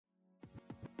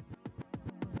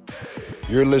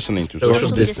You're listening to Social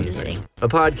Distancing, a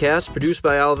podcast produced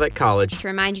by Olivet College to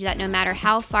remind you that no matter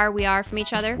how far we are from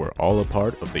each other, we're all a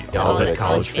part of the Olivet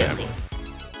College family.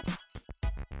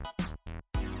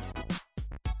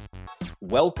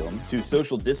 Welcome to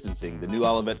Social Distancing, the new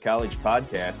Olivet College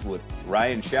podcast with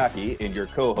Ryan Shockey and your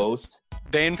co-host,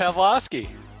 Dane Pavlovsky.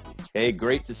 Hey,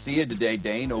 great to see you today,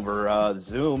 Dane, over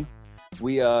Zoom.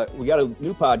 We got a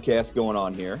new podcast going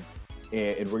on here,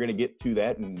 and we're going to get to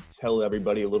that and tell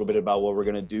everybody a little bit about what we're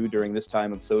going to do during this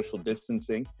time of social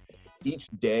distancing. Each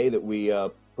day that we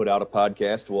put out a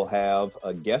podcast, we'll have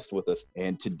a guest with us.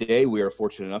 And today we are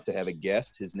fortunate enough to have a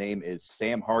guest. His name is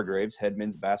Sam Hargraves, head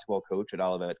men's basketball coach at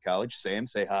Olivet College. Sam,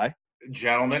 say hi.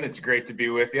 Gentlemen, it's great to be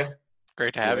with you.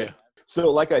 Great to have you. So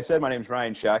like I said, my name is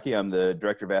Ryan Shockey. I'm the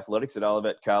director of athletics at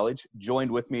Olivet College. Joined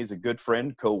with me is a good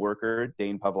friend, co-worker,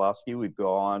 Dane Pavlovsky. We've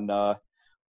gone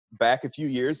back a few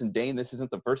years, and Dane, this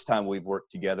isn't the first time we've worked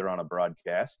together on a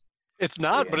broadcast. It's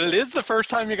not, but it is the first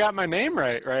time you got my name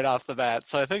right off the bat.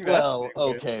 So I think that's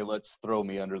okay. Let's throw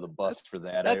me under the bus for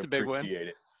that. That's I a big win. appreciate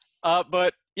it.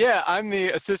 But yeah, I'm the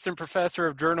assistant professor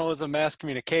of journalism, mass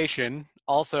communication,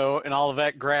 also an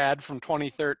Olivet grad from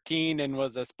 2013, and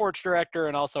was a sports director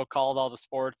and also called all the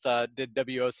sports. Did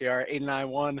WOCR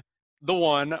 891. The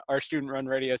One, our student-run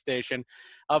radio station.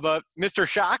 But Mr.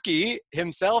 Shockey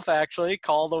himself actually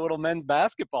called a little men's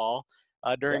basketball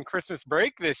during Christmas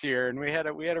break this year, and we had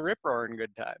a rip-roaring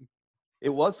good time. It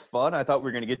was fun. I thought we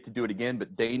were going to get to do it again,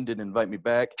 but Dane didn't invite me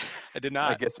back. I did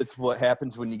not. I guess it's what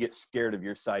happens when you get scared of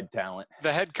your side talent.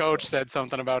 The head coach said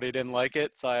something about he didn't like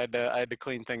it, so I had to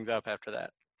clean things up after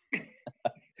that.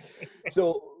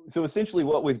 So essentially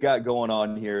what we've got going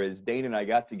on here is Dane and I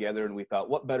got together and we thought,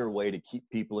 what better way to keep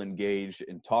people engaged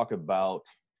and talk about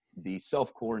the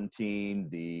self-quarantine,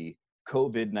 the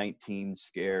COVID-19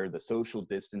 scare, the social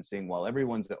distancing while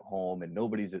everyone's at home and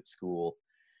nobody's at school.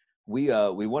 We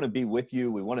want to be with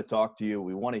you. We want to talk to you.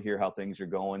 We want to hear how things are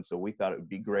going. So we thought it would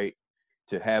be great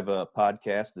to have a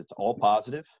podcast that's all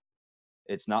positive.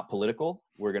 It's not political.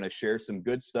 We're going to share some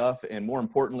good stuff. And more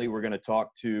importantly, we're going to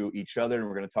talk to each other and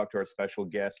we're going to talk to our special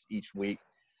guests each week.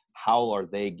 How are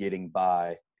they getting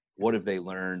by? What have they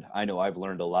learned? I know I've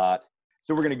learned a lot.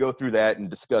 So we're going to go through that and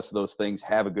discuss those things,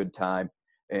 have a good time,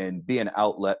 and be an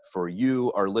outlet for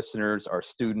you, our listeners, our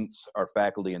students, our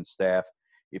faculty and staff.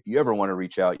 If you ever want to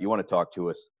reach out, you want to talk to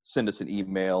us, send us an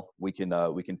email. We can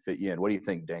fit you in. What do you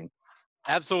think, Dane?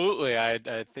 Absolutely. I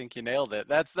think you nailed it.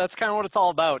 That's kind of what it's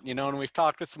all about, and we've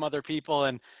talked with some other people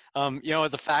and,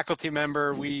 as a faculty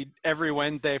member, we every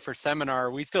Wednesday for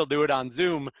seminar, we still do it on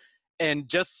Zoom, and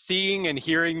just seeing and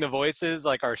hearing the voices,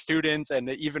 like our students and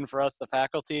even for us, the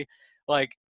faculty,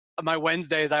 like my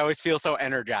Wednesdays, I always feel so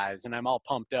energized and I'm all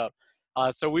pumped up.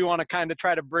 So we want to kind of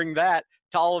try to bring that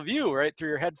to all of you, right? Through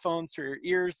your headphones, through your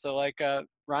ears. So like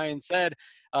Ryan said,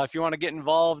 if you want to get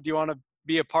involved, you want to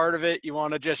be a part of it, you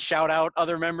want to just shout out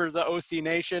other members of OC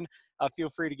Nation, feel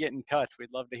free to get in touch.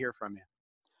 We'd love to hear from you.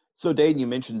 So Dayton, you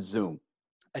mentioned Zoom.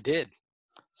 I did.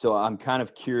 So I'm kind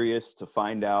of curious to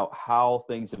find out how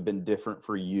things have been different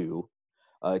for you,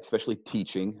 especially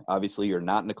teaching. Obviously, you're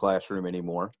not in the classroom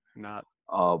anymore. Not.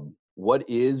 What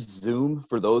is Zoom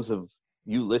for those of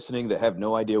you listening that have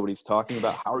no idea what he's talking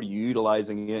about? How are you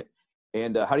utilizing it?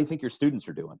 And how do you think your students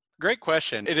are doing? Great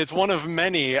question. It is one of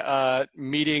many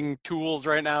meeting tools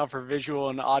right now for visual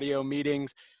and audio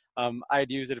meetings. I'd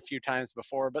used it a few times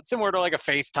before, but similar to like a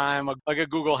FaceTime, like a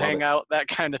Google Hangout, that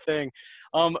kind of thing.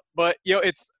 But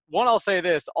it's one, I'll say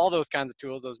this, all those kinds of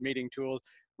tools, those meeting tools,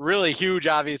 really huge,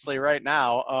 obviously, right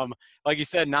now. Like you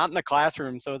said, not in the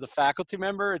classroom. So as a faculty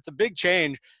member, it's a big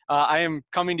change. I am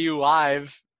coming to you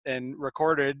live and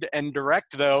recorded and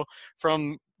direct, though,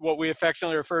 from what we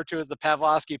affectionately refer to as the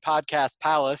Pavlovsky Podcast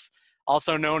Palace,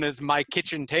 also known as my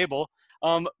kitchen table.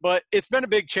 But it's been a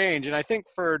big change. And I think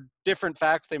for different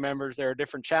faculty members, there are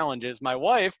different challenges. My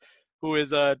wife, who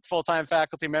is a full-time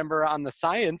faculty member on the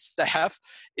science staff,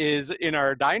 is in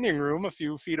our dining room a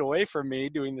few feet away from me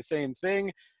doing the same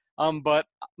thing. But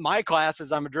my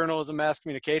classes, I'm a journalism mass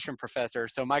communication professor.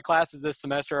 So my classes this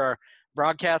semester are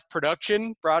broadcast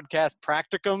production, broadcast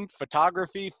practicum,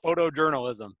 photography,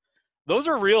 photojournalism. Those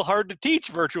are real hard to teach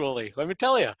virtually, let me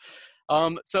tell you.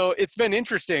 So it's been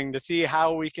interesting to see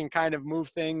how we can kind of move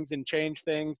things and change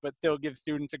things, but still give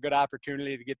students a good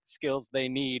opportunity to get the skills they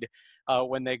need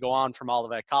when they go on from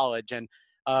Olivet College. And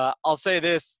I'll say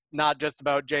this, not just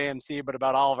about JMC, but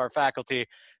about all of our faculty.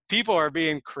 People are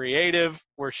being creative.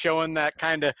 We're showing that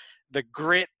kind of the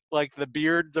grit, like the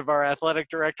beards of our athletic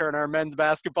director and our men's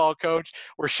basketball coach.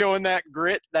 We're showing that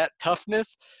grit, that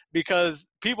toughness, because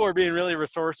people are being really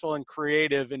resourceful and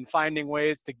creative in finding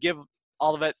ways to give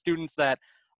Olivet students that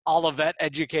Olivet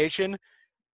education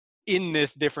in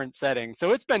this different setting.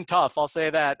 So it's been tough. I'll say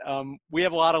that. We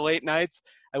have a lot of late nights.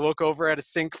 I look over at a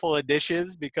sink full of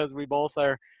dishes because we both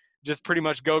are just pretty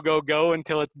much go, go, go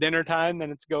until it's dinner time.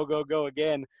 Then it's go, go, go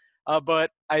again.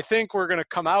 But I think we're going to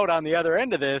come out on the other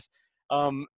end of this.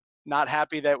 Not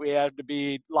happy that we had to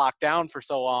be locked down for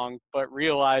so long, but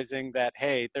realizing that,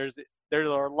 hey, there's a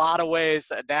lot of ways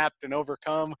to adapt and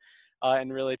overcome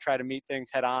and really try to meet things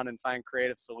head on and find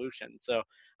creative solutions. So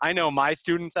I know my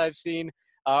students I've seen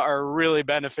are really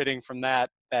benefiting from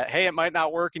that, hey, it might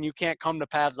not work and you can't come to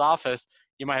Pav's office.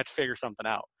 You might have to figure something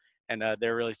out. And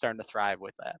they're really starting to thrive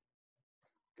with that.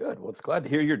 Good. Well, it's glad to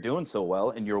hear you're doing so well,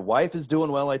 and your wife is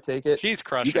doing well, I take it. She's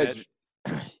crushing it.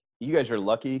 You guys are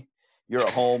lucky. You're at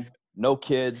home, no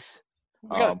kids, We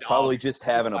got a dog. probably just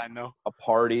having Fine, though. a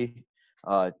party.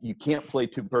 You can't play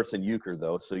two-person euchre,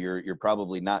 though, so you're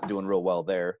probably not doing real well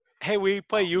there. Hey, we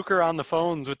play euchre on the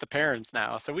phones with the parents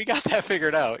now, so we got that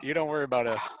figured out. You don't worry about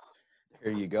us.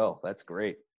 There you go. That's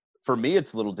great. For me,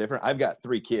 it's a little different. I've got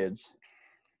 3 kids.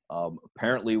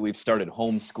 Apparently, we've started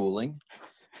homeschooling.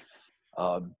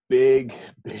 Big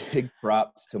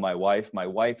props to my wife. My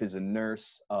wife is a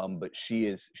nurse, but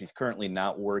she's currently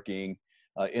not working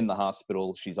in the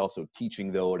hospital. She's also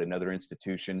teaching, though, at another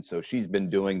institution. So she's been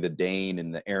doing the Dane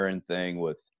and the Aaron thing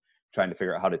with trying to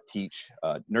figure out how to teach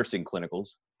nursing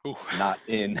clinicals, Ooh. not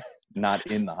in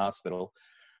the hospital.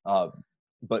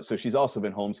 But so she's also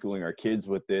been homeschooling our kids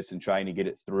with this and trying to get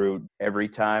it through. Every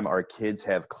time our kids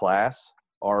have class,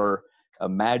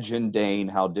 imagine, Dane,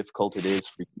 how difficult it is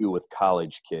for you with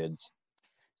college kids.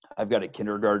 I've got a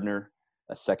kindergartner,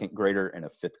 a second grader, and a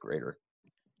 5th grader.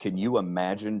 Can you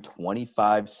imagine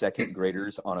 25 second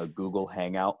graders on a Google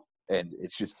Hangout? And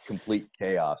it's just complete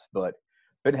chaos. But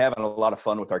been having a lot of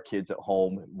fun with our kids at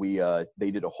home. They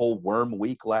did a whole worm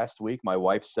week last week. My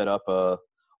wife set up a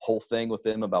whole thing with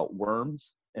them about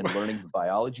worms and learning the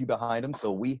biology behind them.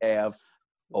 So we have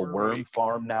a worm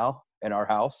farm now in our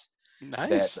house.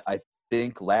 Nice. That I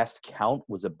think last count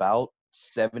was about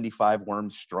 75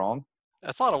 worms strong.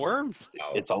 That's a lot of worms.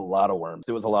 It's a lot of worms.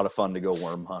 It was a lot of fun to go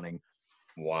worm hunting.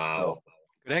 Wow. So,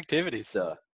 Good activities.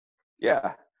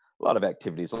 Yeah, a lot of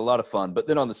activities, a lot of fun. But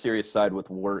then on the serious side with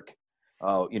work,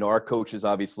 our coaches,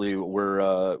 obviously,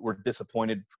 we're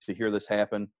disappointed to hear this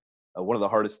happen. One of the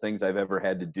hardest things I've ever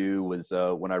had to do was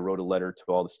when I wrote a letter to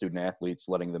all the student athletes,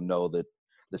 letting them know that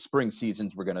the spring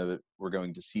seasons were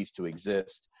going to cease to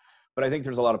exist. But I think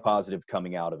there's a lot of positive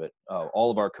coming out of it.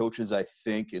 All of our coaches, I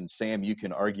think, and Sam, you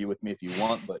can argue with me if you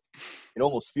want, but it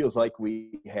almost feels like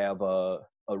we have a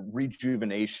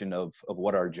rejuvenation of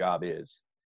what our job is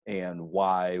and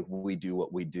why we do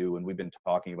what we do. And we've been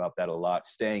talking about that a lot,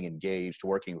 staying engaged,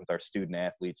 working with our student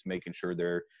athletes, making sure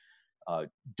they're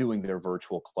doing their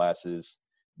virtual classes,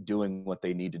 doing what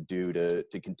they need to do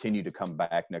to continue to come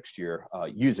back next year,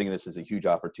 using this as a huge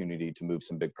opportunity to move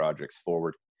some big projects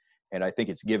forward. And I think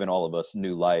it's given all of us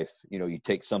new life. You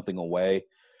take something away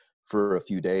for a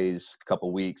few days, a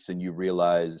couple weeks, and you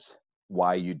realize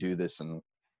why you do this and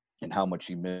how much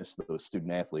you miss those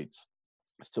student athletes.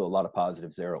 Still a lot of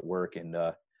positives there at work. And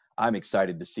I'm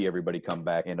excited to see everybody come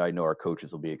back. And I know our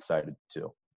coaches will be excited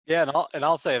too. Yeah, and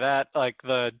I'll say that,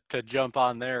 to jump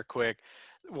on there quick,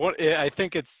 I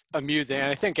think it's amusing, and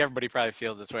I think everybody probably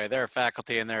feels this way. There are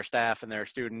faculty and there are staff and there are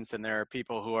students and there are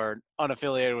people who are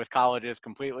unaffiliated with colleges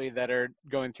completely that are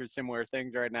going through similar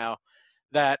things right now,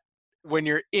 that when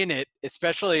you're in it,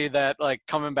 especially that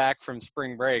coming back from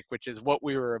spring break, which is what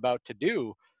we were about to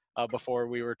do before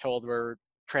we were told we're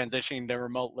transitioning to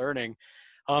remote learning.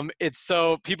 It's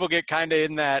so people get kind of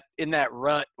in that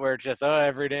rut where it's just,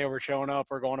 every day we're showing up,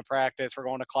 we're going to practice, we're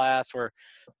going to class, we're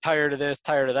tired of this,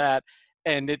 tired of that.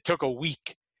 And it took a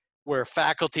week where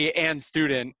faculty and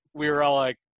student, we were all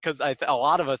like, because a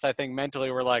lot of us, I think mentally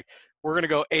were like, we're going to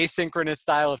go asynchronous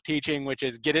style of teaching, which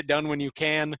is get it done when you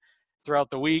can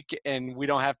throughout the week. And we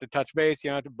don't have to touch base,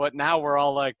 but now we're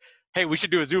all like, hey, we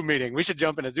should do a Zoom meeting. We should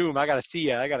jump in a Zoom. I got to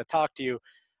see you. I got to talk to you.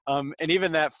 And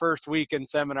even that first week in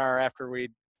seminar after we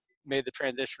made the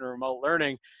transition to remote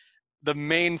learning, the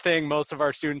main thing most of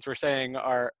our students were saying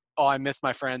are, oh, I miss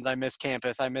my friends, I miss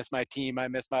campus, I miss my team, I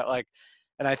miss my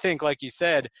and I think, like you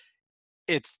said,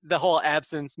 it's the whole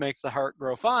absence makes the heart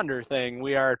grow fonder thing.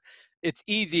 It's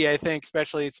easy, I think,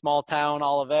 especially small town,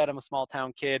 all of that. I'm a small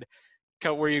town kid,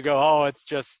 where you go, oh, it's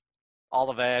just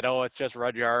Olivet, oh, it's just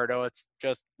Rudyard, oh, it's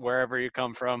just wherever you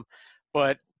come from.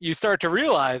 But you start to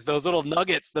realize those little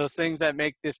nuggets, those things that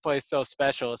make this place so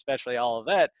special, especially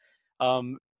Olivet.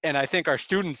 And I think our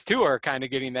students too are kind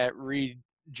of getting that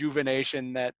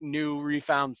rejuvenation, that new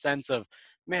refound sense of,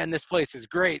 man, this place is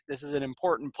great. This is an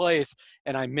important place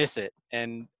and I miss it.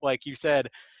 And like you said,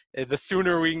 the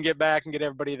sooner we can get back and get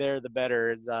everybody there, the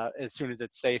better, as soon as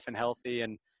it's safe and healthy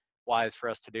and wise for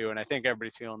us to do. And I think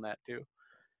everybody's feeling that too.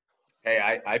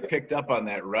 Hey, I picked up on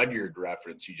that Rudyard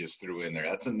reference you just threw in there.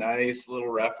 That's a nice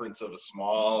little reference of a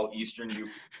small Eastern UP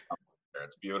there.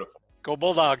 It's beautiful. Go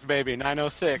Bulldogs, baby.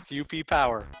 906 UP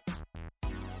Power.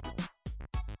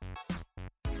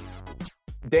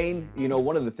 Dane,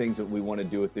 one of the things that we want to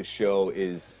do with this show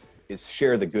is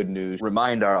share the good news,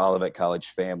 remind our Olivet College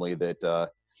family that,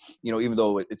 even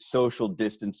though it's social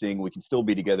distancing, we can still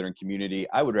be together in community.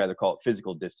 I would rather call it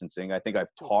physical distancing. I think I've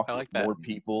talked with more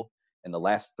people in the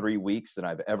last 3 weeks than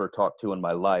I've ever talked to in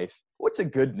my life. What's a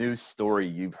good news story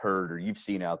you've heard or you've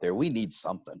seen out there? We need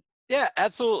something. Yeah,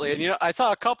 absolutely. And, I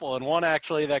saw a couple, and one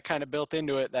actually that kind of built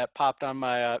into it that popped on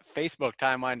my Facebook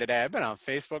timeline today. I've been on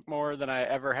Facebook more than I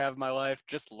ever have in my life,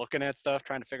 just looking at stuff,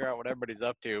 trying to figure out what everybody's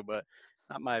up to, but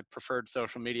not my preferred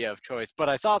social media of choice. But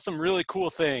I saw some really cool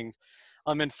things.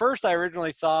 And first I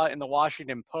originally saw in the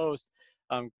Washington Post,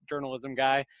 journalism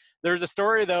guy, there's a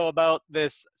story, though, about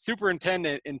this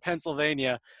superintendent in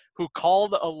Pennsylvania who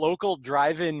called a local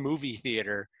drive-in movie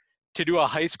theater to do a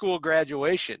high school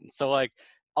graduation. So, like,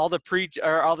 all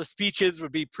the speeches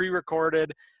would be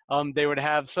pre-recorded. They would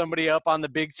have somebody up on the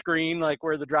big screen, like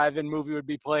where the drive-in movie would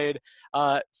be played,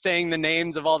 saying the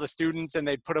names of all the students, and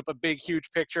they'd put up a big, huge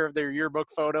picture of their yearbook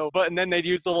photo. And then they'd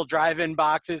use little drive-in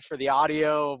boxes for the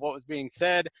audio of what was being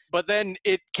said. But then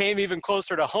it came even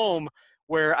closer to home,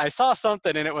 where I saw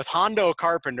something, and it was Hondo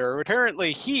Carpenter.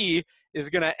 Apparently, he is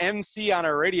going to MC on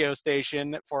a radio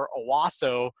station for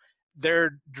Owasso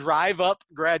their drive-up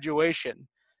graduation.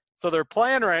 So their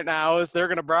plan right now is they're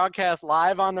going to broadcast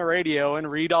live on the radio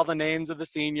and read all the names of the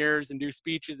seniors and do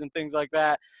speeches and things like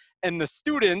that. And the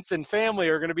students and family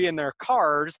are going to be in their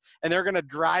cars, and they're going to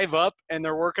drive up, and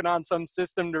they're working on some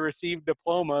system to receive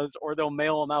diplomas, or they'll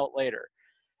mail them out later.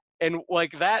 And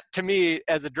like that, to me,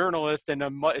 as a journalist and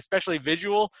especially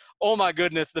visual, oh my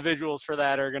goodness, the visuals for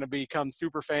that are going to become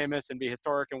super famous and be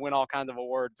historic and win all kinds of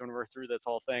awards when we're through this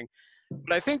whole thing.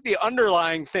 But I think the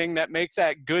underlying thing that makes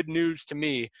that good news to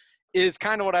me is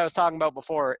kind of what I was talking about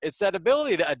before. It's that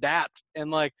ability to adapt,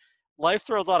 and like life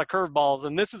throws a lot of curveballs.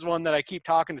 And this is one that I keep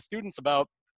talking to students about.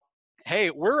 Hey,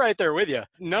 we're right there with you.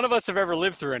 None of us have ever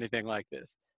lived through anything like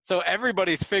this. So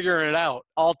everybody's figuring it out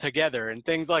all together, and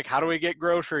things like, how do we get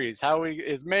groceries?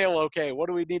 Is mail okay? What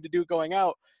do we need to do going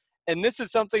out? And this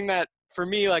is something that for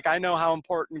me, like, I know how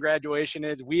important graduation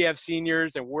is. We have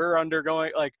seniors, and we're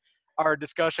undergoing like our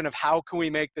discussion of how can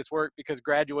we make this work, because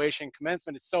graduation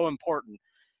commencement is so important.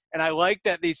 And I like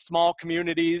that these small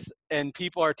communities and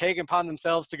people are taking upon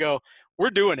themselves to go,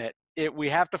 we're doing it. We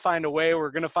have to find a way.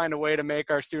 We're going to find a way to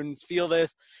make our students feel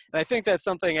this. And I think that's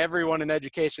something everyone in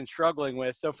education is struggling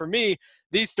with. So for me,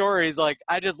 these stories, like,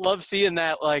 I just love seeing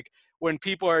that, like, when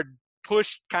people are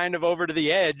pushed kind of over to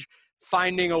the edge,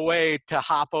 finding a way to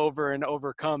hop over and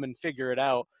overcome and figure it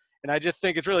out. And I just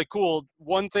think it's really cool.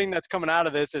 One thing that's coming out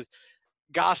of this is,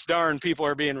 gosh darn, people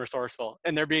are being resourceful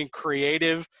and they're being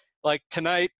creative. Like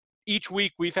tonight, each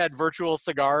week we've had virtual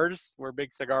cigars. We're a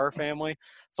big cigar family.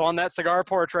 So on that cigar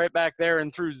porch right back there,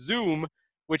 and through Zoom,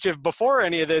 which if before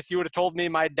any of this you would have told me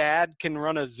my dad can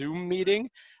run a Zoom meeting,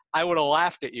 I would have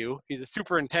laughed at you. He's a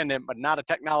superintendent, but not a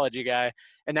technology guy.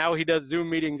 And now he does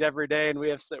Zoom meetings every day, and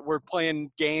we're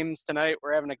playing games tonight.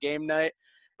 We're having a game night.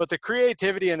 But the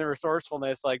creativity and the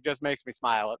resourcefulness, like, just makes me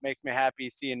smile. It makes me happy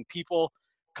seeing people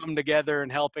come together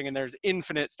and helping, and there's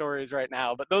infinite stories right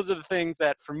now. But those are the things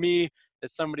that, for me,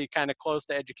 as somebody kind of close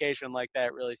to education like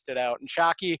that, really stood out. And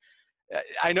Shockey,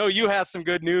 I know you had some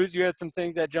good news. You had some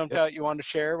things that jumped out you wanted to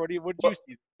share. What did you see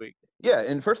this week? Yeah,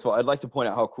 and first of all, I'd like to point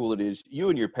out how cool it is. You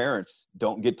and your parents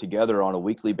don't get together on a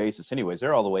weekly basis anyways.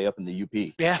 They're all the way up in the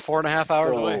UP. Yeah, 4.5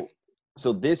 hours away.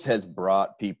 So this has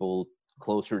brought people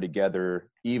closer together,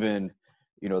 even,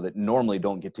 that normally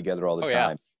don't get together all the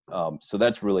time. Yeah. So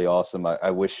that's really awesome.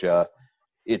 I wish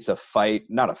it's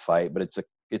not a fight, but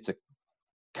it's a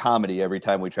comedy every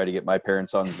time we try to get my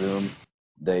parents on Zoom.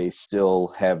 They still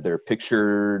have their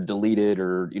picture deleted,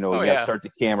 or you got to start the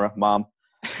camera. Mom,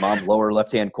 lower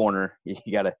left-hand corner. You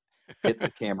got to hit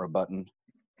the camera button,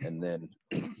 and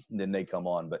then they come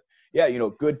on. But yeah,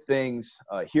 good things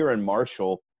here in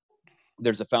Marshall.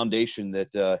 There's a foundation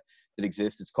that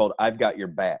exists. It's called I've Got Your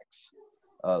Backs.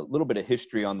 A little bit of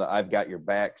history on the I've Got Your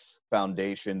Backs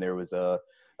Foundation. There was a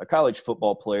college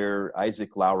football player,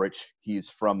 Isaac Laurich.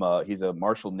 He's a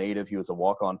Marshall native. He was a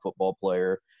walk-on football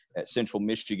player at Central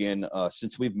Michigan.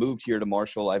 Since we've moved here to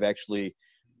Marshall, I've actually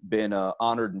been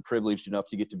honored and privileged enough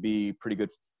to get to be pretty good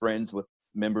friends with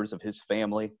members of his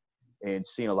family, and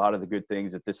seen a lot of the good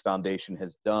things that this foundation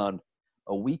has done.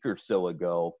 A week or so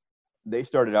ago, they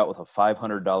started out with a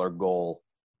 $500 goal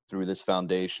through this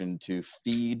foundation to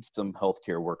feed some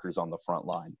healthcare workers on the front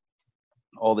line.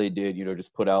 All they did,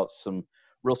 just put out some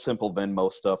real simple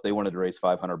Venmo stuff. They wanted to raise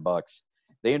 $500.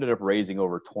 They ended up raising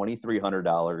over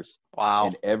 $2,300. Wow.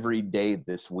 And every day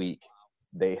this week,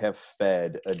 they have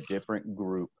fed a different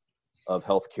group of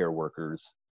healthcare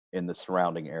workers in the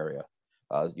surrounding area.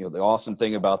 The awesome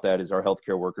thing about that is our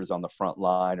healthcare workers on the front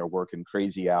line are working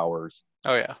crazy hours.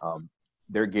 Oh, yeah.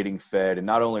 They're getting fed, and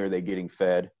not only are they getting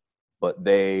fed, but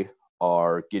they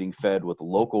are getting fed with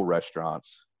local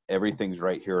restaurants. Everything's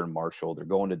right here in Marshall. They're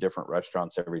going to different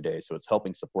restaurants every day, so it's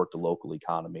helping support the local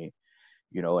economy.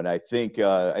 And I think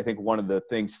one of the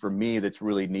things for me that's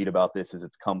really neat about this is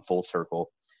it's come full circle.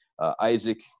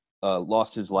 Isaac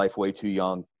lost his life way too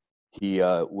young. He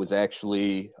was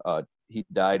actually he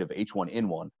died of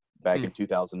H1N1 back in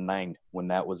 2009 when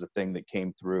that was a thing that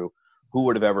came through. Who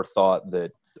would have ever thought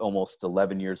that almost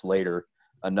 11 years later,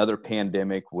 another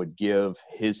pandemic would give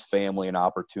his family an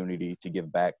opportunity to give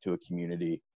back to a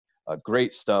community?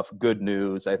 Great stuff, good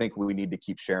news. I think we need to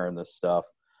keep sharing this stuff,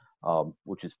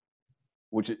 which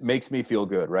it makes me feel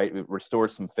good, right? It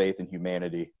restores some faith in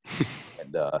humanity.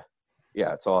 And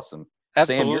yeah, it's awesome.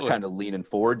 Absolutely. Sam, you're kind of leaning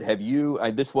forward. Have you,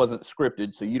 this wasn't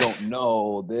scripted, so you don't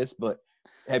know this, but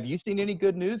have you seen any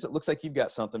good news? It looks like you've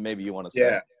got something maybe you want to say.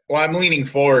 Yeah. Well, I'm leaning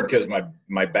forward because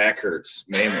my back hurts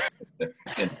mainly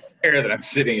in the chair that I'm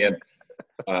sitting in.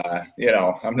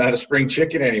 I'm not a spring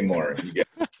chicken anymore.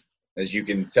 As you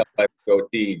can tell, I have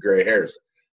goatee, gray hairs.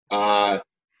 And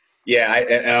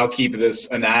I'll keep this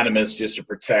anonymous just to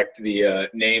protect the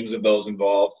names of those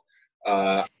involved.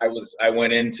 I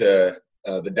went into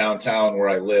the downtown where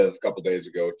I live a couple days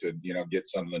ago to get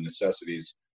some of the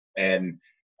necessities, and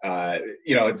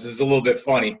it's a little bit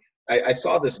funny. I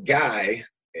saw this guy,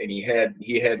 and he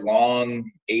had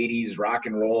long 80s rock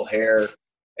and roll hair,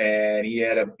 and he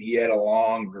had a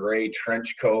long gray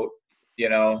trench coat,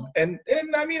 and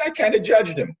I mean, I kind of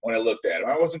judged him when I looked at him.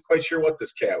 I wasn't quite sure what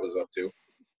this cat was up to.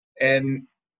 And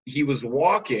he was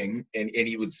walking, and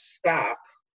he would stop.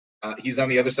 He's on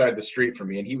the other side of the street from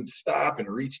me, and he would stop and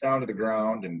reach down to the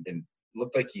ground and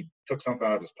looked like he took something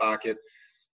out of his pocket,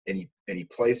 and he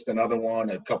placed another one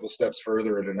a couple steps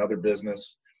further at another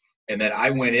business. And then I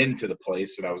went into the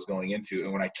place that I was going into,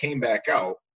 and when I came back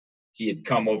out, he had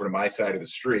come over to my side of the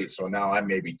street. So now I'm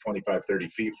maybe 25, 30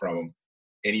 feet from him,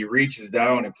 and he reaches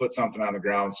down and puts something on the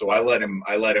ground. So I let him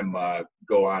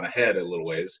go on ahead a little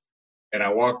ways. And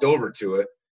I walked over to it,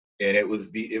 and it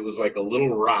was like a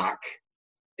little rock,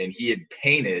 and he had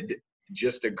painted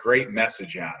just a great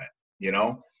message on it,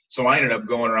 So I ended up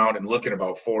going around and looking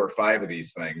about 4 or 5 of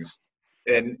these things.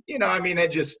 And, I mean,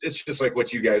 it's just like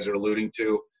what you guys are alluding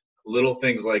to, little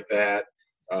things like that.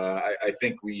 I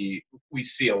think we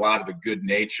see a lot of the good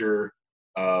nature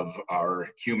of our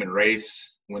human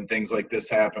race when things like this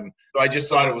happen. So I just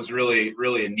thought it was really,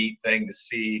 really a neat thing to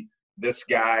see this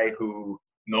guy who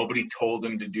nobody told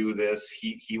him to do this.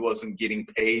 He wasn't getting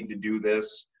paid to do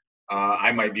this.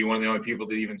 I might be one of the only people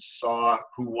that even saw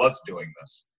who was doing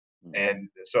this. And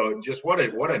so just what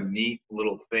a neat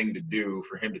little thing to do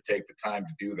for him to take the time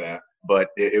to do that. But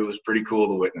it was pretty cool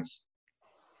to witness.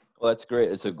 Well, that's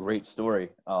great. It's a great story.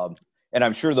 And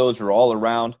I'm sure those are all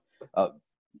around.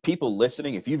 People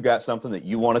listening, if you've got something that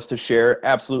you want us to share,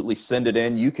 absolutely send it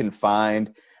in. You can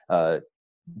find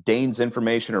Dane's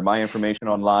information or my information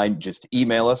online. Just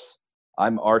email us.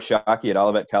 I'm rshockey at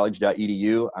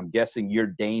olivetcollege.edu. I'm guessing you're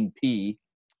Dane P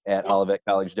at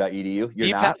olivetcollege.edu. You're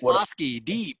not? Pavlovsky,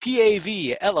 DPAVLOSKI.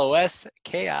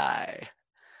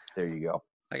 There you go.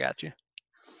 I got you.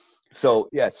 So,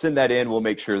 yeah, send that in. We'll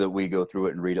make sure that we go through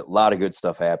it and read it. A lot of good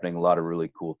stuff happening, a lot of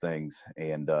really cool things.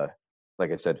 And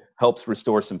like I said, helps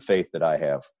restore some faith that I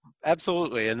have.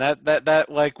 Absolutely. And that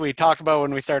like we talked about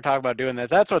when we started talking about doing this,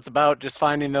 that's what it's about, just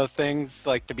finding those things,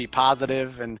 like to be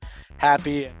positive and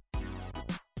happy.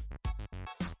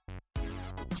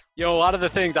 A lot of the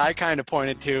things I kind of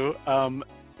pointed to,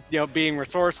 being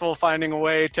resourceful, finding a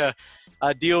way to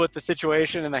deal with the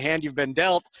situation and the hand you've been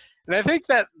dealt. And I think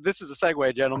that this is a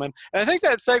segue, gentlemen. And I think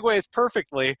that segues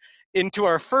perfectly into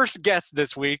our first guest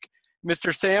this week,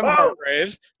 Mr. Sam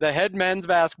Hargraves, the head men's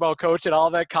basketball coach at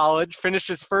Olivet College, finished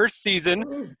his first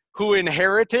season, who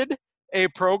inherited a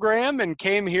program and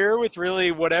came here with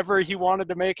really whatever he wanted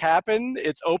to make happen.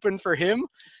 It's open for him.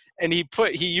 And he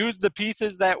used the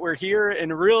pieces that were here,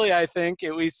 and really, I think,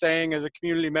 at least saying as a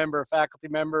community member, a faculty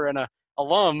member, and a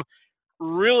alum,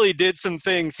 really did some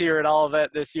things here at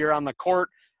Olivet this year on the court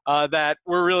that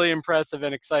were really impressive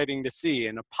and exciting to see,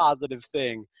 and a positive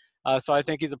thing. So I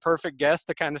think he's a perfect guest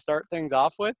to kind of start things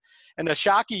off with. And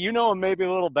Shockey, you know him maybe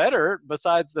a little better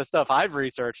besides the stuff I've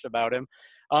researched about him.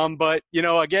 But,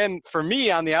 again, for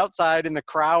me on the outside in the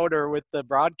crowd or with the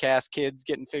broadcast kids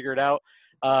getting figured out,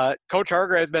 Coach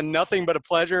Hargraves has been nothing but a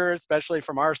pleasure, especially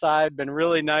from our side, been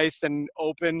really nice and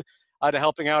open to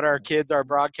helping out our kids, our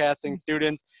broadcasting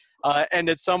students. And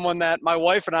it's someone that my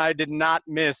wife and I did not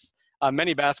miss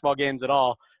many basketball games at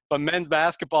all. But men's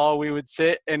basketball, we would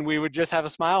sit and we would just have a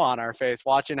smile on our face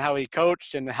watching how he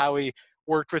coached and how he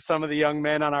worked with some of the young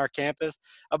men on our campus.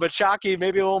 But Shockey,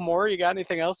 maybe a little more. You got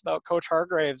anything else about Coach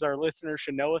Hargraves our listeners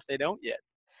should know if they don't yet?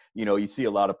 You see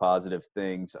a lot of positive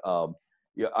things.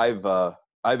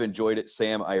 I've enjoyed it,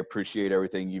 Sam. I appreciate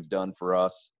everything you've done for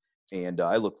us. And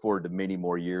I look forward to many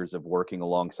more years of working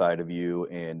alongside of you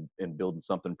and building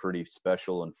something pretty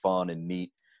special and fun and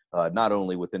neat. Not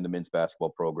only within the men's basketball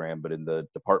program, but in the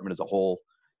department as a whole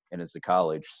and as the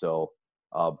college. So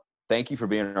thank you for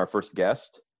being our first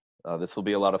guest. This will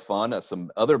be a lot of fun.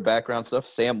 Some other background stuff.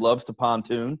 Sam loves to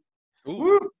pontoon.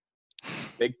 Ooh.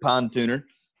 Big pontooner.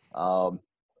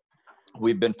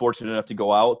 We've been fortunate enough to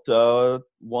go out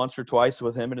once or twice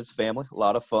with him and his family. A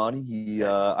lot of fun.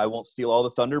 I won't steal all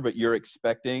the thunder, but you're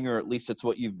expecting, or at least it's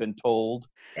what you've been told.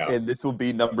 Yeah. And this will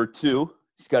be number 2.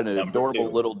 He's got an adorable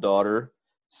little daughter,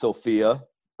 Sophia.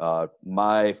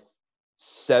 My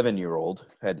 7-year-old,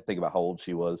 had to think about how old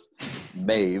she was,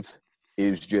 Maeve,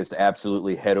 is just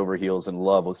absolutely head over heels in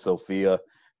love with Sophia,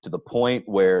 to the point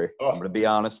where, I'm going to be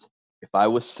honest, if I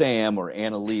was Sam or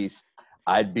Annalise,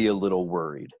 I'd be a little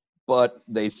worried. But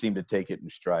they seem to take it in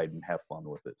stride and have fun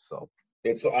with it. So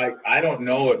I don't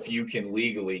know if you can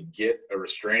legally get a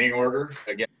restraining order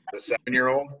against a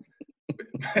 7-year-old.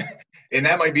 And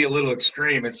that might be a little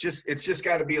extreme. It's just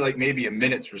got to be like maybe a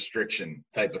minutes restriction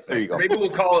type of thing. There you go. Maybe we'll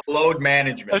call it load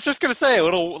management. I was just going to say a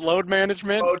little load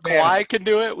management. Kawhi can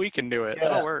do it. We can do it. Yeah.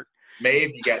 That'll work.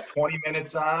 Maeve, you got 20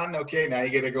 minutes on. Okay, now you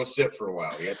got to go sit for a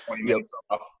while. You got 20 minutes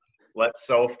off. Let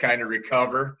Soph kind of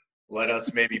recover. Let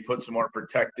us maybe put some more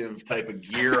protective type of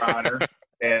gear on her,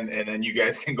 and then you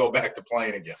guys can go back to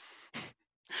playing again.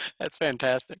 That's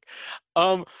fantastic.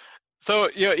 So,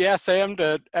 Sam,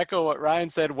 to echo what Ryan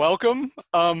said, welcome.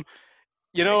 Thank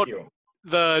you.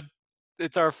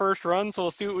 It's our first run, so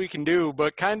we'll see what we can do.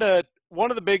 But kind of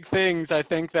one of the big things I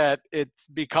think that it's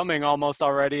becoming almost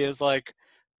already is like,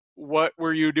 what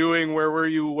were you doing? Where were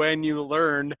you when you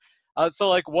learned? So,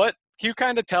 like, what can you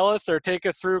kind of tell us or take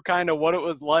us through kind of what it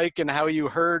was like and how you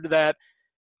heard that,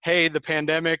 hey, the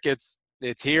pandemic, it's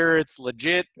here, it's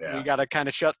legit. Yeah. We got to kind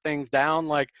of shut things down.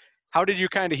 Like, how did you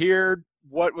kind of hear?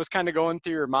 What was kind of going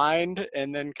through your mind,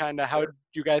 and then kind of how did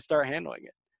you guys start handling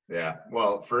it? Yeah.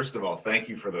 Well, first of all, thank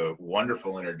you for the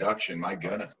wonderful introduction. My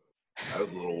goodness, I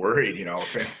was a little worried,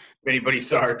 if anybody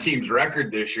saw our team's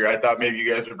record this year, I thought maybe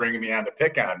you guys were bringing me on to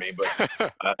pick on me,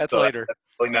 but that's later. That's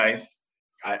really nice.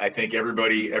 I think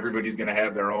everybody's going to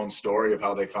have their own story of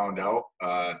how they found out.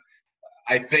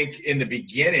 I think in the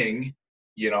beginning,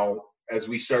 as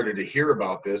we started to hear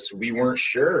about this, we weren't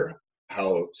sure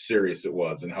how serious it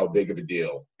was and how big of a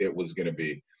deal it was going to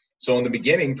be. So in the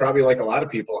beginning, probably like a lot of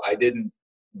people, I didn't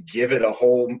give it a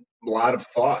whole lot of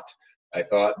thought. I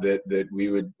thought that we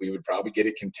would probably get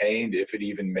it contained if it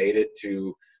even made it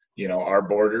to, our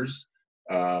borders,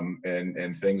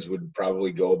 and things would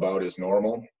probably go about as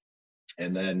normal.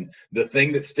 And then the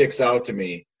thing that sticks out to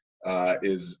me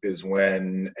is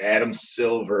when Adam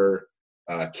Silver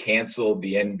canceled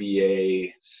the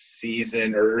NBA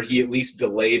season, or he at least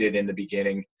delayed it in the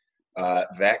beginning.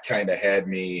 That kind of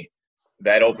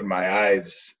that opened my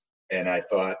eyes, and I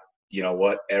thought, you know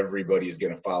what, everybody's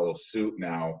going to follow suit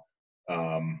now,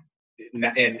 and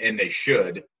they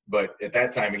should. But at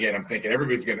that time, again, I'm thinking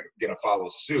everybody's going to follow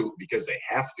suit because they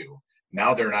have to.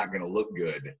 Now they're not going to look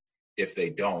good if they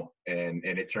don't, and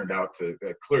it turned out to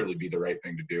clearly be the right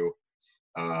thing to do.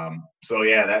 So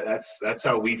yeah, that's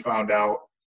how we found out.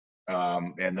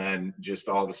 And then just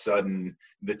all of a sudden,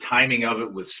 the timing of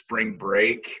it was spring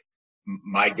break.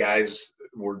 My guys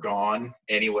were gone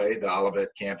anyway. The Olivet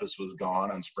campus was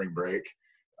gone on spring break.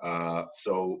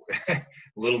 So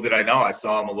little did I know, I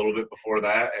saw them a little bit before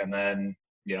that, and then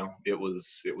it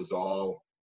was all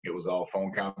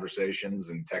phone conversations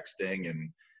and texting,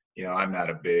 and I'm not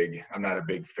a big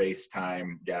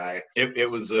FaceTime guy. It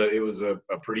was a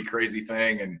pretty crazy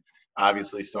thing, and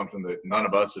obviously something that none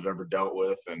of us have ever dealt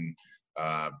with, and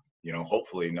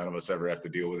hopefully none of us ever have to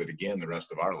deal with it again the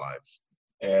rest of our lives.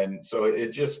 And so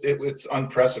it's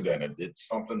unprecedented. It's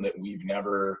something that we've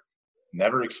never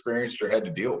experienced or had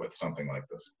to deal with, something like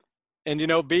this.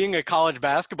 And being a college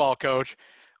basketball coach,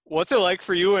 what's it like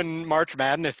for you when March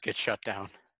Madness gets shut down?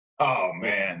 Oh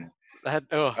man,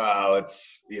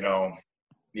 It's,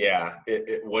 yeah.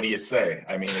 What do you say?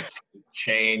 I mean, it's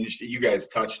changed. You guys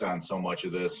touched on so much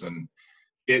of this, and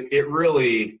it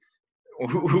really.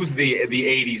 Who's the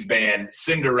 '80s band?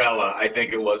 Cinderella, I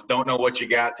think it was. Don't know what you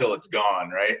got till it's gone,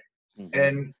 right? Mhm.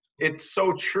 And it's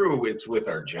so true. It's with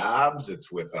our jobs.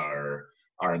 It's with our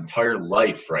entire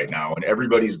life right now, and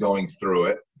everybody's going through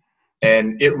it.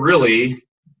 And it really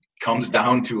comes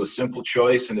down to a simple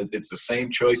choice, and it's the same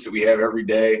choice that we have every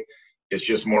day. It's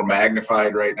just more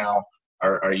magnified right now.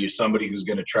 Are you somebody who's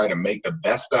going to try to make the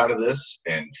best out of this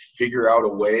and figure out a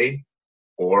way,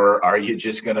 or are you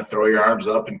just going to throw your arms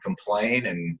up and complain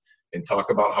and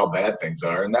talk about how bad things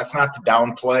are? And that's not to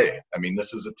downplay. I mean,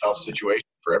 this is a tough situation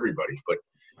for everybody, but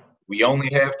we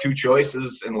only have two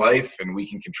choices in life, and we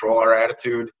can control our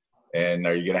attitude. And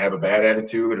are you going to have a bad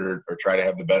attitude, or try to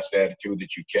have the best attitude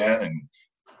that you can? And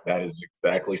that is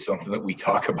exactly something that we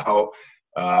talk about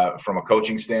from a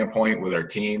coaching standpoint with our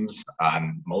teams.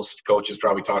 Most coaches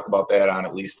probably talk about that on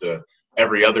at least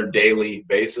every other daily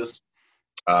basis.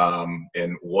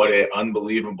 And what an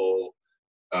unbelievable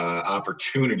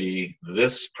opportunity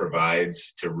this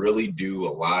provides to really do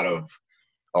a lot of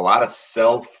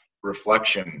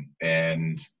self-reflection.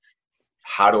 And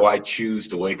how do I choose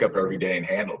to wake up every day and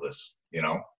handle this?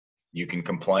 You can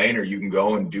complain, or you can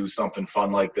go and do something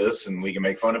fun like this, and we can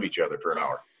make fun of each other for an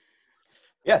hour.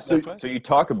 Yeah. So you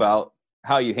talk about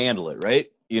how you handle it,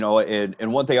 right?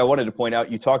 And one thing I wanted to point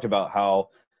out, you talked about how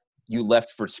you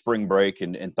left for spring break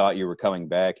and thought you were coming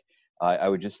back. I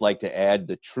would just like to add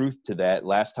the truth to that.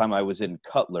 Last time I was in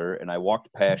Cutler and I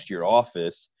walked past your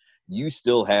office, you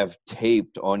still have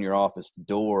taped on your office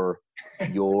door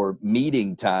your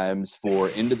meeting times for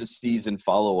end of the season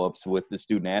follow-ups with the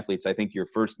student athletes. I think your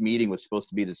first meeting was supposed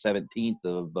to be the 17th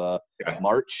of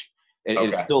March, and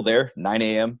it's still there, 9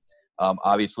 a.m.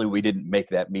 Obviously, we didn't make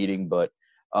that meeting, but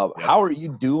how are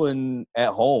you doing at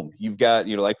home? You've got,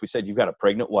 like we said, you've got a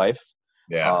pregnant wife.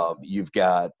 Yeah. You've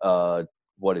got,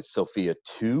 what is Sophia,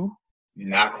 2?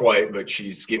 Not quite, but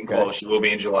she's getting close. She will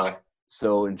be in July.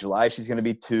 So in July, she's going to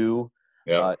be 2.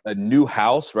 Yeah. A new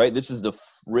house, right? This is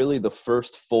really the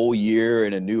first full year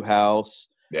in a new house.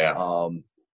 Yeah.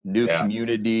 New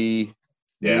community.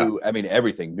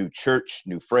 Everything. New church,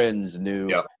 new friends, new.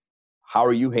 Yep. How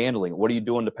are you handling it? What are you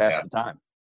doing to pass the time?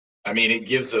 I mean, it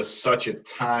gives us such a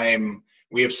time.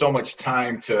 We have so much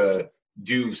time to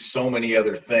do so many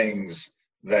other things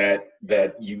that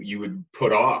you would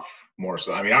put off more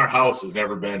so. I mean, our house has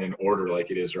never been in order like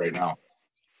it is right now.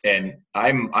 And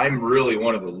I'm really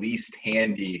one of the least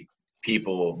handy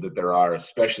people that there are,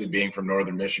 especially being from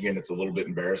Northern Michigan. It's a little bit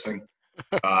embarrassing.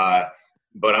 But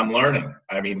I'm learning.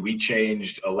 I mean, we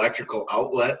changed electrical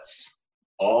outlets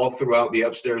all throughout the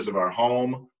upstairs of our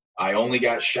home. I only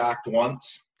got shocked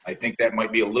once. I think that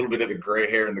might be a little bit of the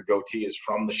gray hair and the goatee is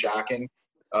from the shocking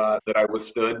that I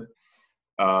withstood.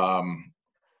 Can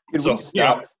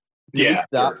we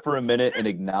stop for a minute and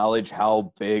acknowledge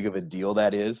how big of a deal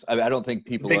that is? I mean, I don't think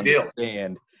people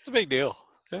understand. It's a big deal.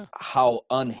 Yeah. How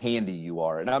unhandy you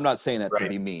are. And I'm not saying that to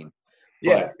be mean.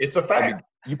 Yeah, it's a fact. I mean,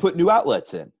 you put new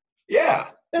outlets in. Yeah.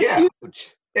 That's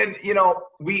huge. And,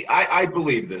 I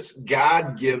believe this.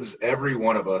 God gives every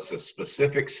one of us a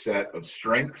specific set of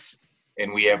strengths,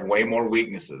 and we have way more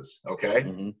weaknesses, okay?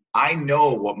 Mm-hmm. I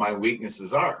know what my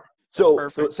weaknesses are. So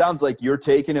it sounds like you're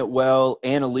taking it well.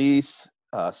 Annalise,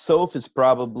 Soph is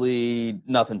probably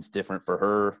nothing's different for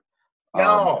her.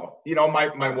 No,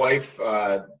 my wife,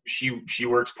 she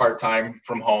works part-time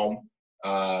from home,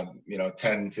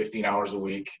 10, 15 hours a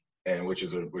week, and which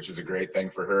is a great thing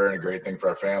for her and a great thing for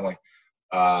our family.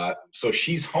 So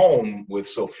she's home with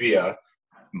Sophia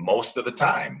most of the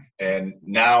time. And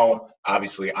now,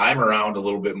 obviously, I'm around a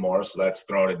little bit more, so that's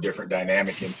thrown a different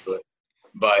dynamic into it.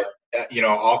 But,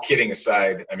 all kidding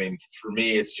aside, I mean, for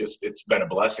me, it's been a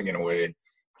blessing in a way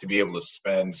to be able to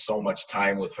spend so much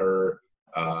time with her.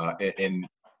 And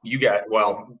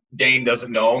Dane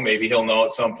doesn't know. Maybe he'll know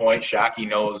at some point. Shockey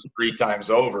knows 3 times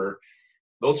over.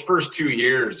 Those first 2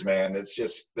 years, man, it's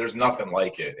just, there's nothing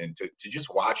like it. And to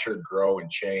just watch her grow and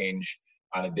change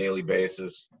on a daily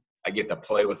basis, I get to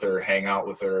play with her, hang out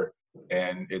with her,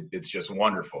 and it's just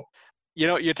wonderful.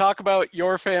 You talk about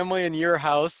your family and your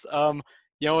house,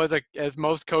 as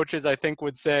most coaches, I think,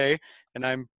 would say, and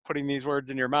I'm putting these words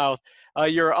in your mouth,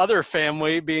 your other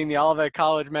family being the Olivet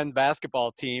College men's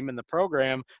basketball team and the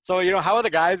program. So, how are the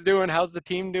guys doing? How's the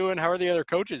team doing? How are the other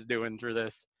coaches doing through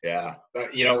this? Yeah.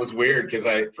 It was weird because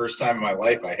first time in my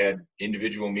life, I had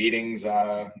individual meetings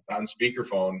on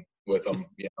speakerphone with them,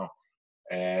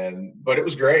 but it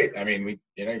was great. I mean,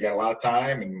 you got a lot of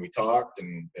time and we talked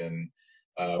and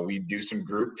we do some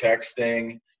group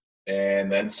texting.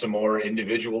 and then some more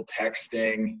individual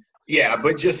texting. Yeah,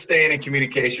 but just staying in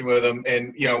communication with them.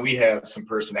 And, we have some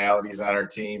personalities on our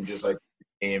team, just like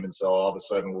the team. And so all of a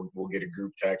sudden we'll get a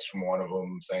group text from one of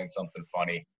them saying something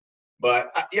funny.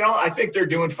 But, I think they're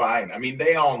doing fine. I mean,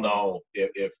 they all know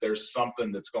if there's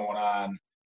something that's going on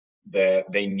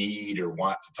that they need or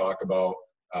want to talk about.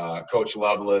 Coach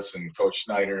Lovelace and Coach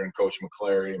Snyder and Coach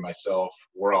McClary and myself,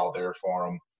 we're all there for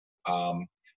them.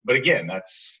 But again,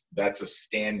 that's a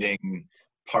standing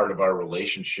part of our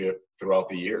relationship throughout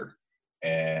the year.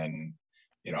 And,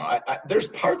 there's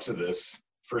parts of this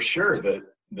for sure that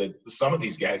some of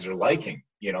these guys are liking,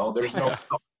 there's no,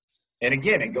 and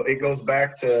again, it goes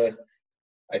back to,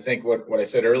 I think what I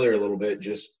said earlier a little bit,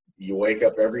 just you wake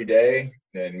up every day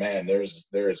and man, there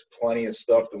is plenty of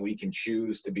stuff that we can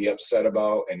choose to be upset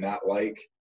about and not like.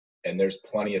 And there's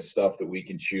plenty of stuff that we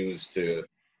can choose to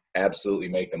absolutely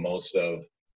make the most of.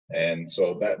 And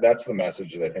so that's the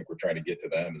message that I think we're trying to get to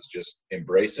them is just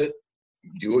embrace it,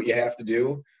 do what you have to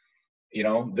do.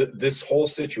 This whole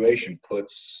situation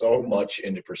puts so much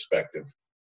into perspective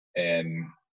and,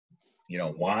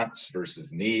 wants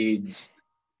versus needs.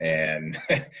 And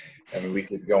I mean, we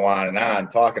could go on and on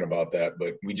talking about that,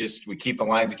 but we keep the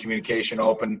lines of communication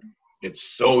open.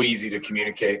 It's so easy to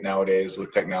communicate nowadays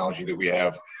with technology that we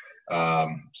have.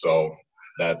 So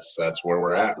that's where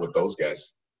we're at with those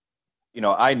guys.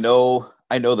 I know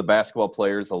the basketball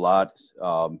players a lot.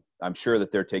 I'm sure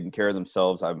that they're taking care of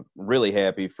themselves. I'm really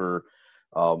happy for,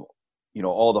 all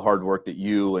the hard work that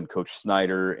you and Coach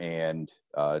Snyder and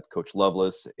Coach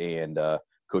Lovelace and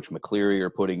Coach McCleary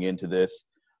are putting into this.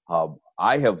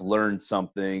 I have learned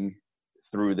something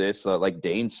through this. Like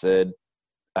Dane said,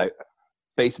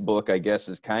 Facebook, I guess,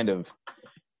 is kind of,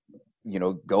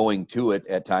 going to it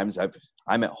at times.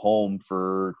 I'm at home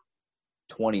for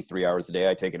 23 hours a day.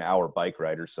 I take an hour bike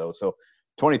ride or so. So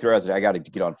 23 hours a day, I got to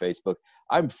get on Facebook.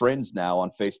 I'm friends now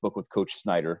on Facebook with Coach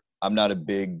Snyder. I'm not a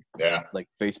big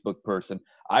Facebook person.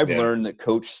 I've learned that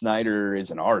Coach Snyder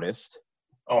is an artist.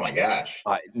 Oh my gosh.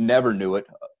 I never knew it.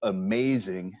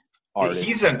 Amazing artist.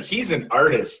 He's an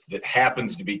artist that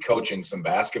happens to be coaching some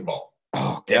basketball.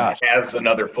 Oh gosh. And has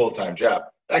another full-time job.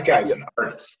 That guy's an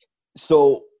artist.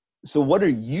 So what are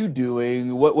you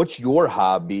doing? What's your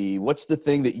hobby? What's the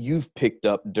thing that you've picked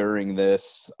up during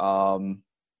this? I've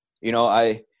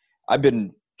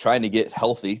been trying to get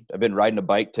healthy. I've been riding a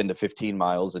bike 10 to 15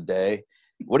 miles a day.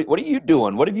 What are you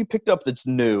doing? What have you picked up that's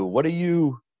new?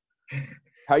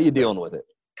 How are you dealing with it?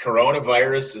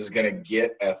 Coronavirus is going to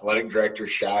get athletic director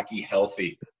Shockey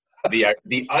healthy. The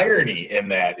irony in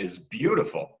that is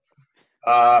beautiful.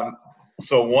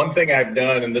 So one thing I've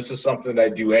done, and this is something that I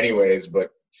do anyways,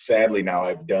 but sadly now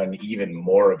I've done even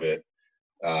more of it.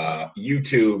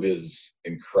 YouTube is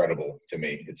incredible to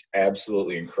me. It's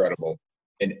absolutely incredible.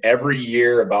 And every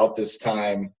year about this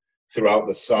time throughout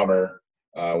the summer,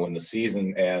 when the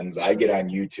season ends, I get on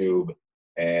YouTube.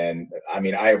 And I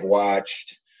mean, I have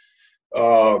watched,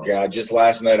 just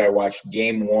last night I watched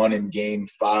Game 1 and Game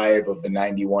 5 of the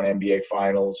 91 NBA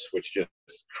Finals, which just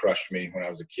crushed me when I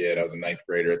was a kid. I was a ninth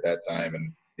grader at that time.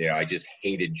 And, I just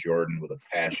hated Jordan with a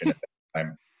passion at that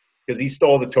time because he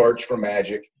stole the torch from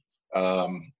Magic.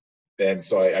 And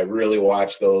so I really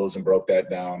watched those and broke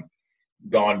that down.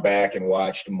 Gone back and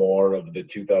watched more of the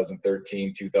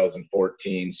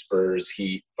 2013-2014 Spurs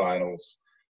Heat Finals.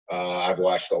 I've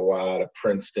watched a lot of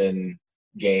Princeton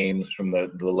games from the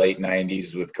late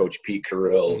 90s with Coach Pete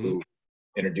Carrill, who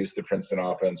introduced the Princeton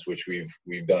offense, which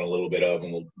we've done a little bit of,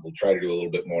 and we'll try to do a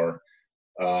little bit more.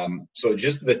 So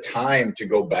just the time to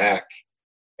go back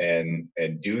and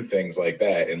do things like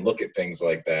that and look at things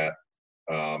like that.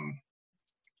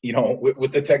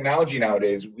 With the technology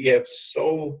nowadays, we have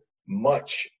so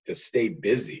much to stay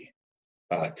busy,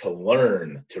 to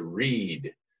learn, to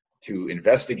read, to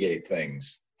investigate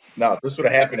things. Now, if this would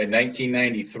have happened in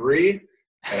 1993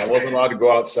 and I wasn't allowed to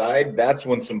go outside, that's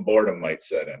when some boredom might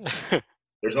set in.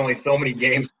 There's only so many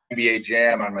games NBA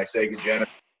Jam on my Sega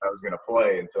Genesis I was going to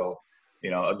play until,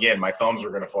 again, my thumbs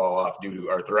were going to fall off due to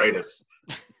arthritis.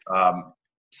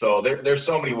 So there's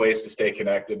so many ways to stay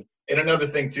connected. And another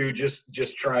thing too, just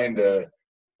trying to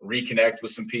reconnect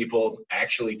with some people,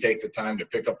 actually take the time to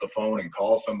pick up the phone and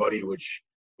call somebody, which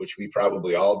we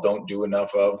probably all don't do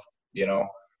enough of,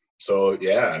 So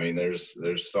yeah, I mean, there's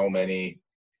so many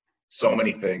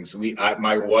things.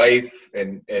 My wife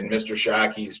and Mr.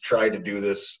 Shockey's tried to do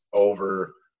this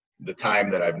over the time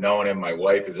that I've known him. My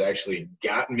wife has actually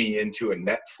gotten me into a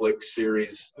Netflix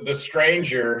series, The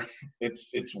Stranger.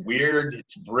 It's weird.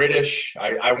 It's British.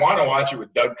 I want to watch it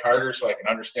with Doug Carter so I can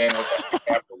understand what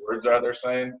half the words are they're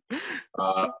saying.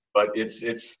 But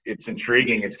it's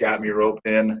intriguing. It's got me roped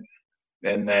in.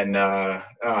 And then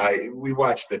we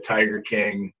watched the Tiger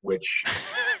King, which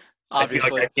I feel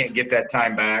like Obviously. I can't get that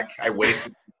time back. I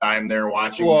wasted time there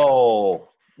watching. Whoa,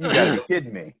 you gotta be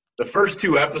kidding me. The first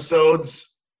 2 episodes,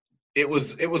 it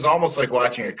was almost like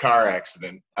watching a car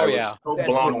accident. Oh, I was yeah. so That's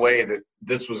blown what's- away that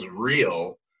this was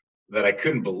real that I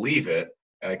couldn't believe it,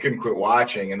 and I couldn't quit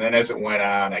watching. And then as it went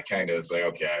on, I kind of was like,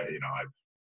 okay,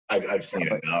 I've seen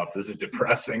enough. This is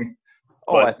depressing.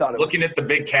 Oh, But I thought looking at the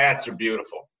big cats are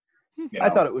beautiful. I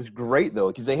thought it was great though,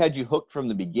 because they had you hooked from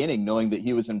the beginning, knowing that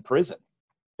he was in prison.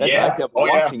 That's I kept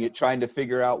watching it, trying to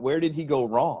figure out where did he go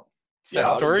wrong. It's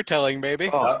that storytelling, baby.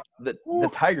 Oh, the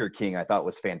Tiger King I thought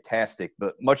was fantastic,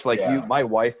 but much like you, my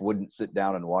wife wouldn't sit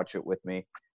down and watch it with me.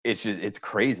 It's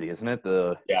crazy, isn't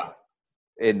it?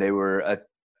 And they were, I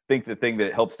think the thing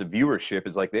that helps the viewership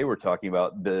is like they were talking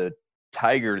about, the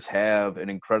tigers have an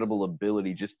incredible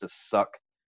ability just to suck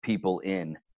people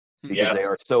in because they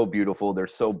are so beautiful. They're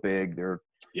so big. They're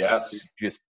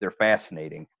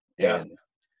fascinating. Yes. And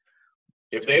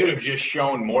if they would have just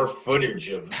shown more footage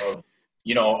of a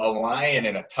lion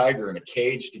and a tiger in a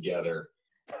cage together.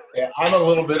 Yeah, I'm a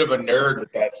little bit of a nerd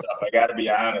with that stuff. I got to be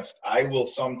honest. I will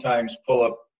sometimes pull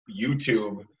up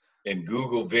YouTube and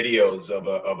Google videos of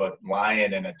a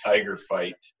lion and a tiger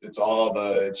fight. It's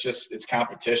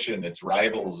competition. It's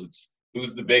rivals. It's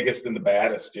who's the biggest and the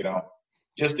baddest,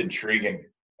 just intriguing.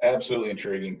 Absolutely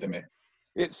intriguing to me.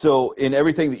 So in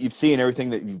everything that you've seen, everything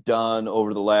that you've done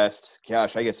over the last,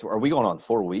 I guess, are we going on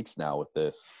 4 weeks now with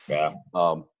this? Yeah.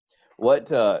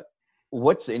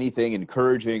 What's anything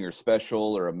encouraging or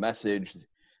special or a message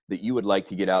that you would like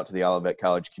to get out to the Olivet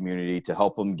College community to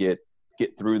help them get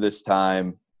through this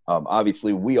time?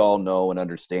 Obviously, we all know and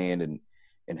understand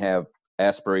and have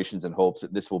aspirations and hopes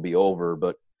that this will be over,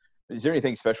 but is there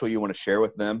anything special you want to share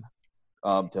with them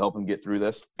to help them get through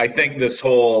this? I think this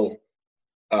whole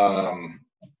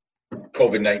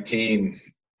COVID-19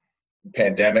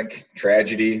 pandemic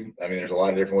tragedy, I mean, there's a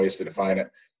lot of different ways to define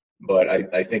it, but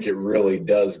I think it really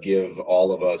does give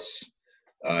all of us,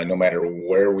 no matter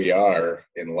where we are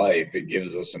in life, it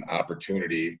gives us an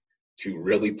opportunity to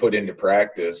really put into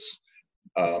practice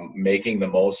making the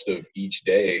most of each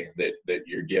day that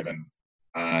you're given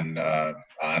on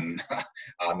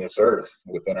this earth,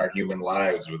 within our human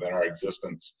lives, within our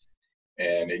existence.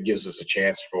 And it gives us a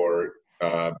chance to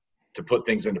put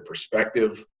things into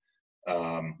perspective,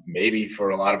 maybe for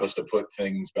a lot of us to put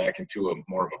things back into a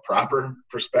more of a proper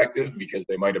perspective, because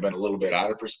they might have been a little bit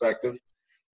out of perspective.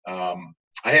 I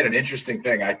had an interesting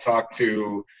thing. I talked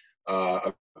to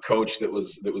a coach that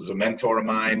was a mentor of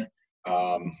mine.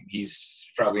 He's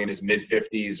probably in his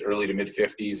mid-50s, early to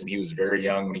mid-50s, and he was very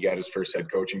young when he got his first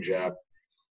head coaching job.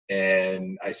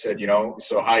 And I said,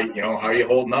 so how are you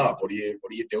holding up? What are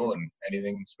you doing?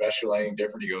 Anything special? Anything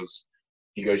different?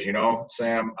 He goes,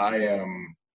 Sam, I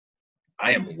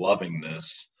am loving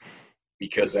this,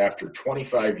 because after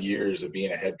 25 years of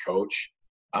being a head coach,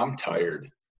 I'm tired,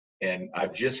 and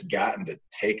I've just gotten to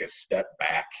take a step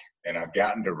back, and I've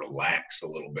gotten to relax a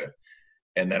little bit.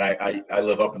 And then I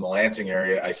live up in the Lansing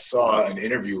area. I saw an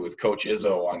interview with Coach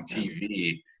Izzo on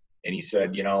TV, and he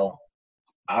said,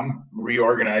 I'm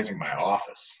reorganizing my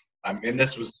office. And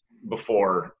this was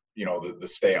before, the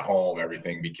stay at home,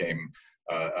 everything became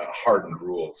a hardened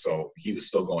rule. So he was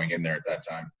still going in there at that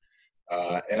time.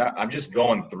 And I'm just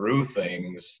going through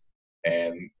things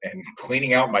and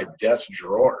cleaning out my desk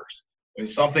drawers. I mean,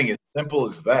 something as simple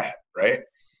as that, right?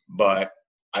 But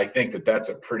I think that's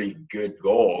a pretty good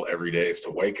goal every day, is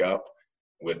to wake up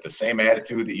with the same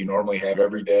attitude that you normally have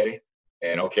every day.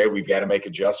 And okay, we've got to make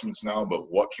adjustments now,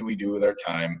 but what can we do with our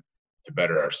time to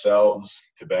better ourselves,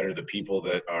 to better the people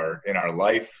that are in our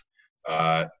life?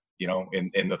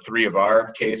 In the 3 of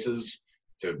our cases,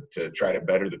 to try to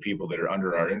better the people that are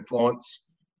under our influence.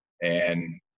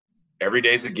 And every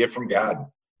day is a gift from God.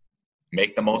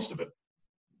 Make the most of it.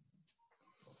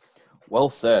 Well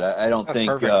said. I don't That's think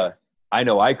perfect. I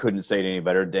know I couldn't say it any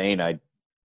better. Dane, I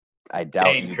doubt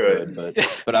Dane you could.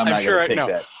 but I'm not sure going to take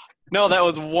that. No, that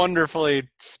was wonderfully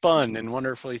spun and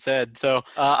wonderfully said. So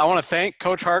I want to thank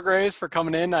Coach Hargraves for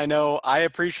coming in. I know I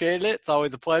appreciated it. It's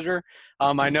always a pleasure.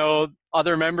 I know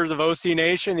other members of OC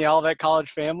Nation, the Olivet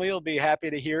College family, will be happy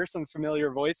to hear some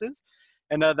familiar voices.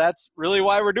 And that's really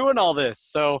why we're doing all this.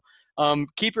 So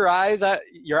keep your eyes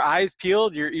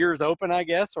peeled, your ears open, I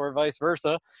guess, or vice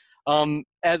versa.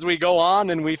 As we go on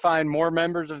and we find more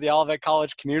members of the Olivet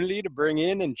College community to bring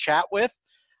in and chat with.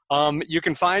 You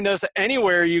can find us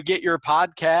anywhere you get your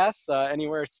podcasts,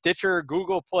 anywhere, Stitcher,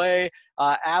 Google Play,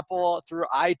 Apple, through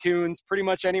iTunes, pretty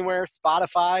much anywhere,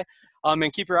 Spotify.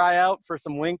 And keep your eye out for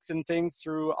some links and things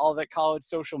through Olivet College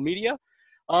social media.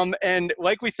 And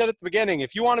like we said at the beginning,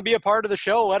 if you want to be a part of the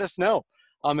show, let us know.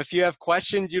 If you have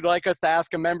questions you'd like us to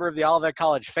ask a member of the Olivet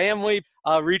College family,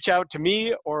 reach out to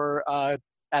me or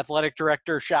Athletic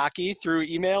Director Shockey through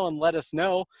email and let us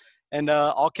know. And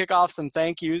I'll kick off some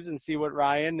thank yous and see what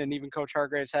Ryan and even Coach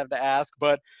Hargraves have to ask.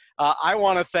 But I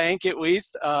want to thank at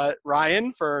least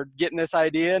Ryan for getting this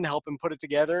idea and helping put it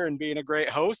together and being a great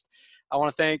host. I want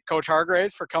to thank Coach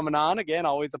Hargraves for coming on. Again,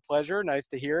 always a pleasure. Nice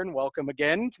to hear, and welcome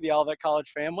again to the Olivet College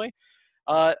family.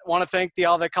 I want to thank the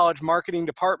Olivet College Marketing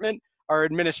Department, our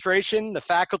administration, the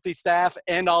faculty, staff,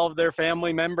 and all of their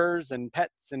family members and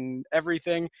pets and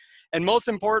everything. And most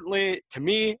importantly, to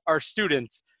me, our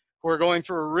students who are going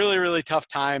through a really, really tough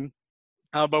time.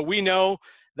 But we know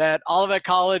that Olivet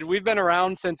College, we've been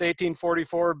around since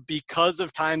 1844 because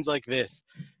of times like this.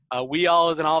 We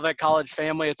all as an Olivet College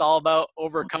family, it's all about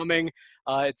overcoming.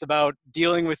 It's about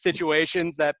dealing with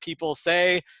situations that people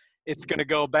say it's going to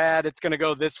go bad, it's going to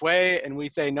go this way, and we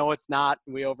say, no, it's not.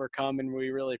 And we overcome and we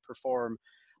really perform.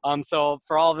 So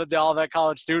for all of the Olivet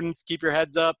College students, keep your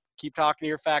heads up, keep talking to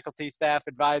your faculty, staff,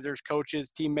 advisors,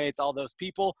 coaches, teammates, all those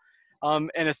people.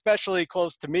 And especially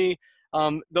close to me,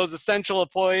 those essential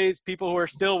employees, people who are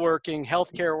still working,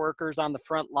 healthcare workers on the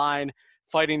front line,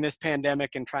 fighting this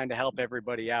pandemic and trying to help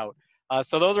everybody out.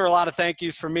 So those are a lot of thank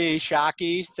yous for me.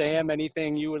 Shockey, Sam,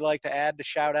 anything you would like to add to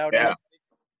shout out? Yeah,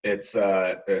 it's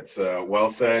well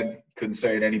said. Couldn't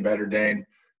say it any better, Dane.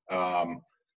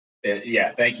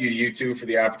 Yeah, thank you to you two for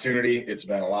the opportunity. It's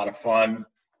been a lot of fun.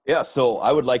 Yeah, so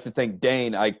I would like to thank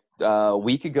Dane. A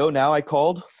week ago now I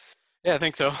called. Yeah, I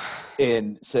think so.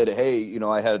 And said, hey, you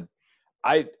know,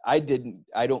 I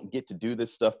don't get to do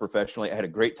this stuff professionally. I had a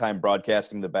great time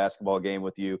broadcasting the basketball game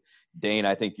with you. Dane,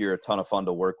 I think you're a ton of fun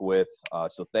to work with.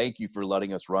 So thank you for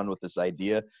letting us run with this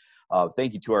idea.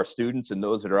 Thank you to our students and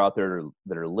those that are out there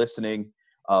that are listening.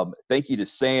 Thank you to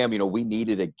Sam. You know, we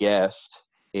needed a guest,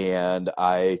 and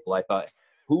I thought,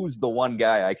 who's the one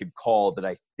guy I could call that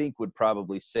I think would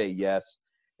probably say yes?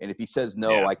 And if he says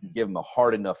no, I can give him a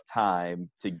hard enough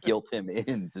time to guilt him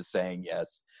into saying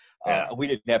yes. We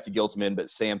didn't have to guilt him in,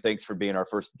 but Sam, thanks for being our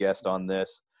first guest on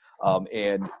this.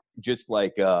 And just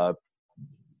like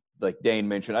Dane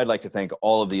mentioned, I'd like to thank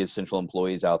all of the essential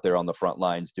employees out there on the front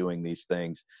lines doing these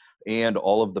things, and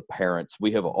all of the parents.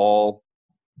 We have all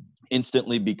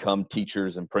instantly become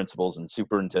teachers and principals and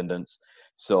superintendents.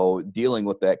 So dealing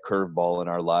with that curveball in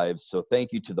our lives. So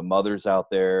thank you to the mothers out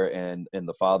there and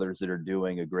the fathers that are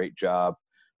doing a great job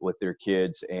with their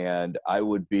kids. And I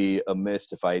would be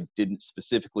amiss if I didn't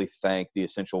specifically thank the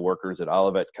essential workers at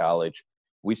Olivet College.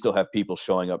 We still have people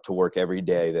showing up to work every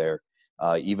day there,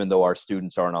 even though our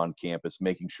students aren't on campus,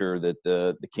 making sure that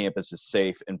the campus is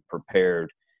safe and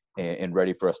prepared and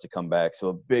ready for us to come back. So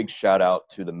a big shout out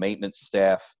to the maintenance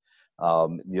staff.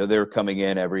 They're coming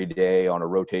in every day on a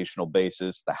rotational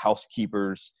basis. The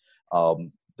housekeepers,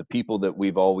 the people that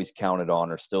we've always counted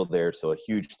on are still there. So a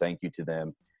huge thank you to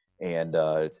them. And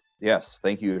yes,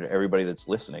 thank you to everybody that's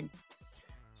listening.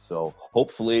 So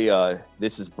hopefully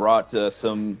this has brought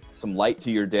some light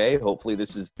to your day. Hopefully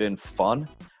this has been fun.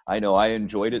 I know I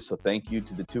enjoyed it. So thank you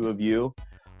to the two of you.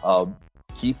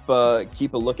 Keep a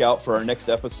lookout for our next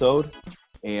episode.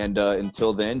 And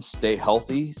until then, stay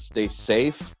healthy, stay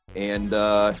safe. And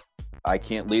I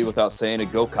can't leave without saying a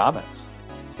go Comets.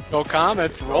 Go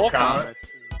Comets. Roll Comets.